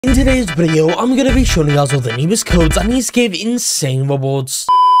In today's video, I'm going to be showing you guys all the newest codes and these give insane rewards.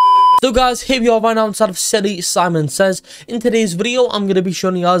 So guys, here we are right now inside of Silly Simon Says. In today's video, I'm going to be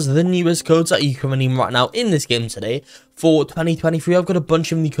showing you guys the newest codes that you can redeem right now in this game today. For 2023, I've got a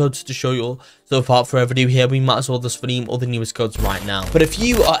bunch of new codes to show you all. So without further ado here, we might as well just redeem all the newest codes right now. But if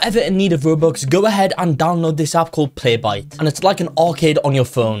you are ever in need of Robux, go ahead and download this app called Playbyte. And it's like an arcade on your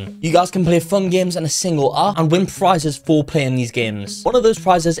phone. You guys can play fun games in a single app and win prizes for playing these games. One of those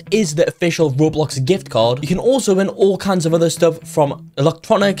prizes is the official Roblox gift card. You can also win all kinds of other stuff from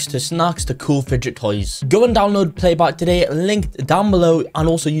electronics to snacks to cool fidget toys. Go and download Playbyte today, linked down below, and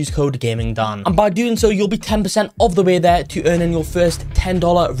also use code GamingDan. And by doing so, you'll be 10% of the way there to earning your first $10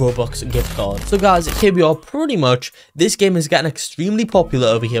 Robux gift card. So guys, here we are. Pretty much this game is getting extremely popular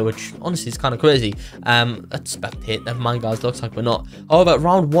over here, which honestly is kind of crazy. Let's spectate. Never mind guys, looks like we're not. However,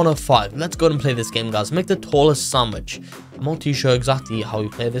 round 1 of 5, let's go and play this game guys. Make the tallest sandwich. I'm not too sure exactly how we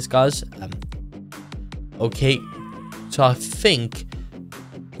play this guys. Okay, so I think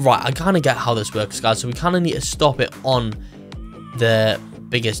right, I kind of get how this works guys. So we kind of need to stop it on the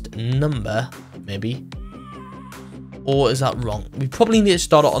biggest number, maybe. Or is that wrong? We probably need to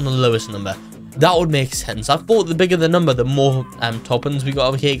start it on the lowest number. That would make sense. I thought the bigger the number, the more toppings we got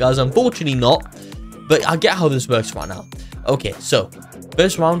over here, guys. Unfortunately not. But I get how this works right now. Okay, so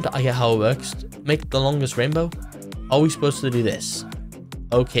first round, I get how it works. Make the longest rainbow. Are we supposed to do this?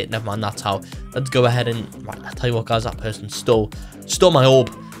 Okay, never mind. That's how. Let's go ahead and right. I'll tell you what, guys. That person stole my orb.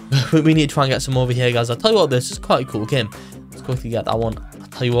 We need to try and get some over here, guys. I'll tell you what. This is quite a cool game. Let's quickly get that one. I'll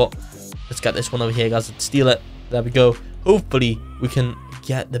tell you what. Let's get this one over here, guys. Let's steal it. There we go. Hopefully, we can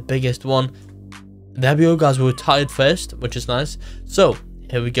get the biggest one. There we go, guys. We were tied first, which is nice. So,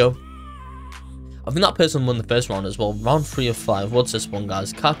 here we go. I think that person won the first round as well. Round 3 of 5. What's this one,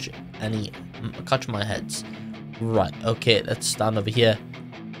 guys? Catch my heads. Right. Okay, let's stand over here.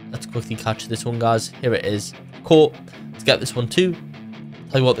 Let's quickly catch this one, guys. Here it is. Caught. Let's get this one too.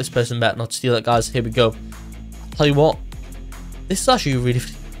 Tell you what, this person better not steal it, guys. Here we go. Tell you what. This is actually a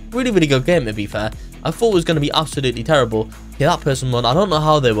really good game, to be fair. I thought it was going to be absolutely terrible. Okay, that person won. I don't know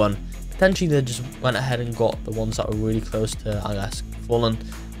how they won. Potentially they just went ahead and got the ones that were really close to, I guess, fallen.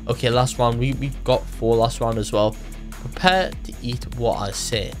 Okay, last round. We got 4 last round as well. Prepare to eat what I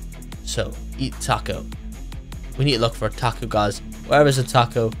say. So, eat taco. We need to look for a taco, guys. Where is a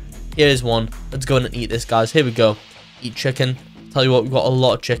taco? Here is one. Let's go and eat this, guys. Here we go. Eat chicken. Tell you what, we've got a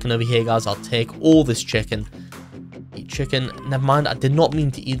lot of chicken over here, guys. I'll take all this chicken. Eat chicken. Never mind, I did not mean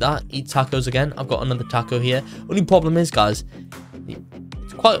to eat that. Eat tacos again. I've got another taco here. Only problem is, guys,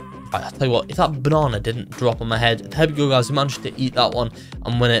 it's quite right, I'll tell you what, if that banana didn't drop on my head, there we go, guys. We managed to eat that one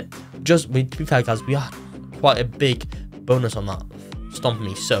and win it. To be fair, guys, we had quite a big bonus on that. Stomp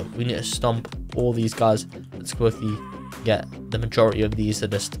me. So we need to stomp all these guys. Let's quickly get the majority of these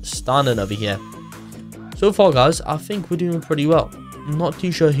that are just standing over here. So far, guys, I think we're doing pretty well. I'm not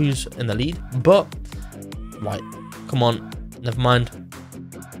too sure who's in the lead, but right. Come on, never mind.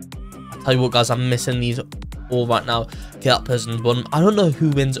 I'll tell you what, guys, I'm missing these all right now. Okay, that person's won. I don't know who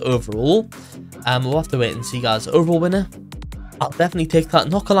wins overall. We'll have to wait and see, guys. Overall winner, I'll definitely take that.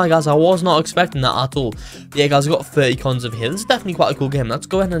 Not gonna lie, guys, I was not expecting that at all. Yeah, guys, I got 30 coins over here. This is definitely quite a cool game. Let's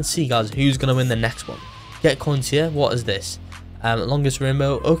go ahead and see, guys, who's gonna win the next one. Get coins here. What is this? Longest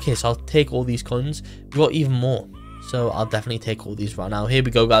rainbow. Okay, so I'll take all these coins. We got even more. So I'll definitely take all these right now. Here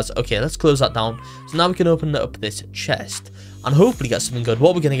we go, guys. Okay, let's close that down. So now we can open up this chest and hopefully get something good.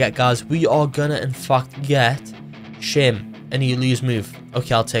 What we're going to get, guys, we are going to, in fact, get shame. And you lose move.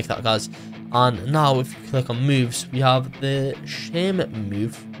 Okay, I'll take that, guys. And now if you click on moves, we have the shame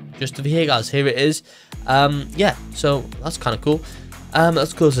move just over here, guys. Here it is. Yeah, so that's kind of cool.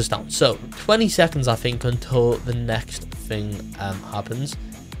 Let's close this down. So 20 seconds, I think, until the next thing happens.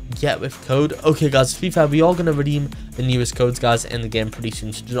 Get with code. Okay, guys, to be fair, we are going to redeem the newest codes, guys, in the game pretty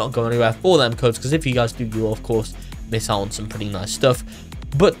soon, so do not go anywhere for them codes, because if you guys do, you'll of course miss out on some pretty nice stuff.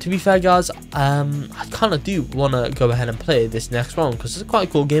 But to be fair, guys, I kind of do want to go ahead and play this next round because it's quite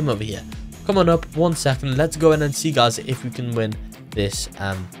a cool game over here. Come on up, 1 second. Let's go ahead and see, guys, if we can win this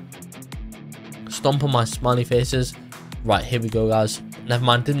stomp on my smiley faces. Right, here we go, guys. Never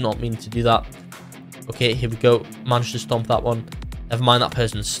mind, did not mean to do that. Okay, here we go. Managed to stomp that one. Never mind, that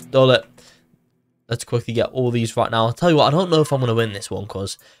person stole it. Let's quickly get all these right now. I'll tell you what, I don't know if I'm going to win this one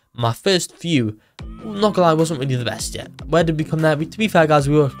because my first few, not going to lie, wasn't really the best yet. Where did we come there? To be fair, guys,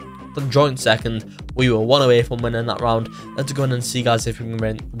 we were the joint second. We were 1 away from winning that round. Let's go in and see, guys, if we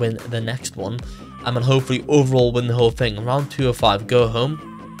can win the next one. And hopefully overall win the whole thing. Round 2 of 5, go home.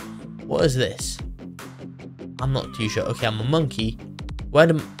 What is this? I'm not too sure. Okay, I'm a monkey. Where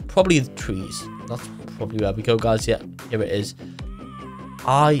the probably the trees. That's probably where we go, guys. Yeah, here it is.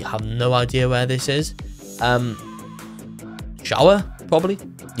 I have no idea where this is. Shower, probably.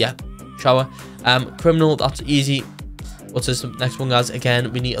 Yeah, shower. Criminal, that's easy. What's this next one, guys?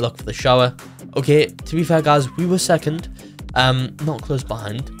 Again, we need to look for the shower. Okay, to be fair, guys, we were second. Not close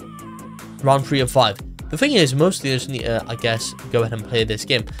behind. Round 3 of 5. The thing is, mostly I just need to, I guess, go ahead and play this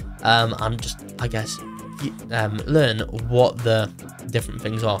game. And just, I guess, learn what the different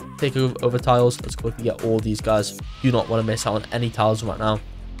things are. Take over tiles. Let's quickly get all these guys. Do not want to miss out on any tiles right now.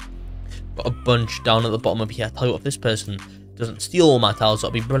 Got a bunch down at the bottom of here. Tell you what, if this person doesn't steal all my tiles,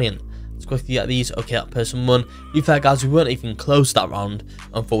 that'll be brilliant. Let's quickly get these. Okay, that person won. To be fair, guys, we weren't even close that round,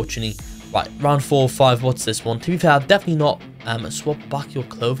 unfortunately. Right, round 4 of 5. What's this one? To be fair, I've definitely not swap back your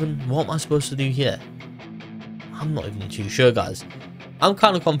clothing. What am I supposed to do here? I'm not even too sure, guys. I'm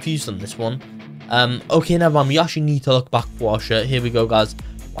kind of confused on this one. Okay, never mind. We actually need to look back for our shirt. Here we go, guys.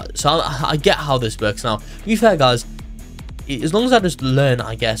 Right, so I get how this works now. To be fair, guys, as long as I just learn,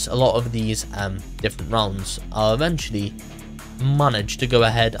 I guess, a lot of these different rounds, I'll eventually manage to go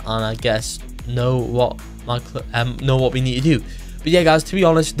ahead and, I guess, know what we need to do. But yeah, guys, to be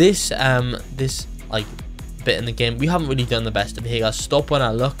honest, this like bit in the game, we haven't really done the best of it here, guys. Stop when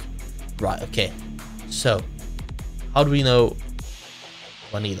I look. Right, okay. So, how do we know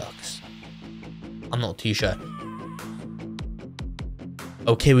when he looks? I'm not too sure.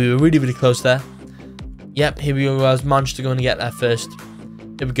 Okay, we were really, really close there. Yep, here we go, guys. Managed to go and get there first.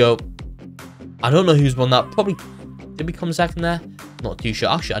 Here we go. I don't know who's won that. Probably did we come second there? Not too sure.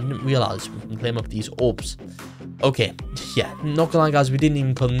 Actually, I didn't realize we can claim up these orbs. Okay, yeah, not gonna lie, guys, we didn't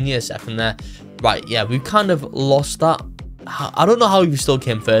even come near second there. Right, yeah, we kind of lost that. I don't know how we still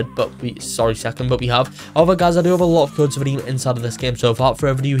came third, but second, but we have. However, guys, I do have a lot of codes to redeem inside of this game, so without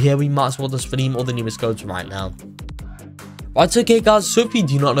further ado, here we might as well just redeem all the newest codes right now. Right, okay, guys, so if you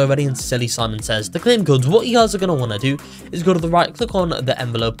do not know already, and Silly Simon says, the claim codes, what you guys are going to want to do is go to the right, click on the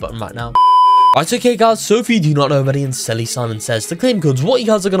envelope button right now. Right, okay, guys, so if you do not know already, and Silly Simon says, the claim codes, what you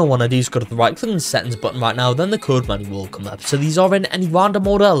guys are going to want to do is go to the right, click on the settings button right now, then the code menu will come up. So these are in any random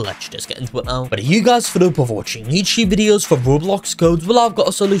order. Let's just get into it now. But you guys, for the hope of watching YouTube videos for Roblox codes, well, I've got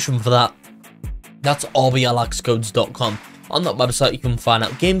a solution for that. That's rblxcodes.com. On that website, you can find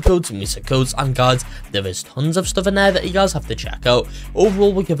out game codes, music codes, and guides. There is tons of stuff in there that you guys have to check out.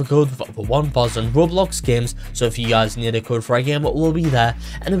 Overall, we give a code for over 1,000 Roblox games, so if you guys need a code for a game, it will be there.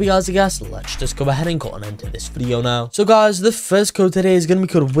 And if you guys, I guess, let's just go ahead and cut on into this video now. So guys, the first code today is going to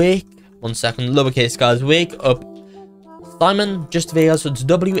be called Wake. 1 second, lowercase, guys. Wake up Simon, just there, so it's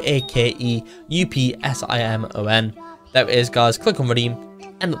WAKEUPSIMON. There it is, guys. Click on redeem,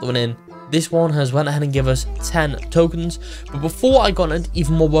 end up the winning. This one has went ahead and give us 10 tokens. But before I got into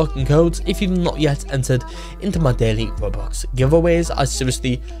even more working codes, if you've not yet entered into my daily Roblox giveaways, I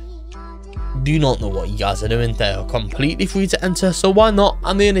seriously do not know what you guys are doing. They are completely free to enter, so why not?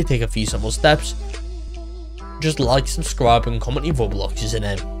 And they only take a few simple steps. Just like, subscribe, and comment your Roblox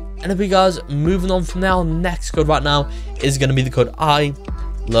username. And if you guys, moving on from now, next code right now is going to be the code I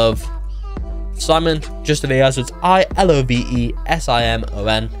love Simon. Just today, so it's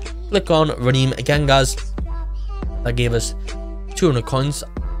ILOVESIMON. Click on redeem again, guys. That gave us 200 coins,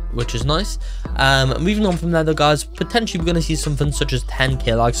 which is nice. Moving on from there, though, guys, potentially we're going to see something such as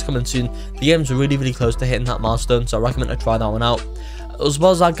 10k likes coming soon. The game's really, really close to hitting that milestone, so I recommend to try that one out. As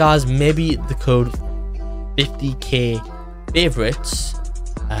well as that, guys, maybe the code 50k favorites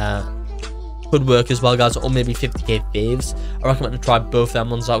could work as well, guys, or maybe 50k faves. I recommend to try both them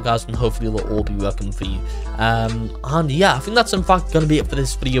ones out, guys, and hopefully they'll all be working for you. And yeah, I think that's in fact going to be it for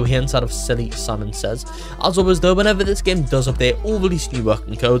this video here inside of Silly Simon Says. As always, though, whenever this game does update or release new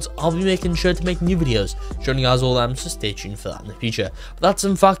working codes, I'll be making sure to make new videos showing you guys all them, so stay tuned for that in the future. But that's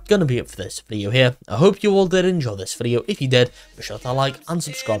in fact going to be it for this video here. I hope you all did enjoy this video. If you did, be sure to like and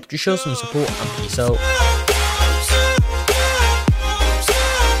subscribe to show some support, and peace out.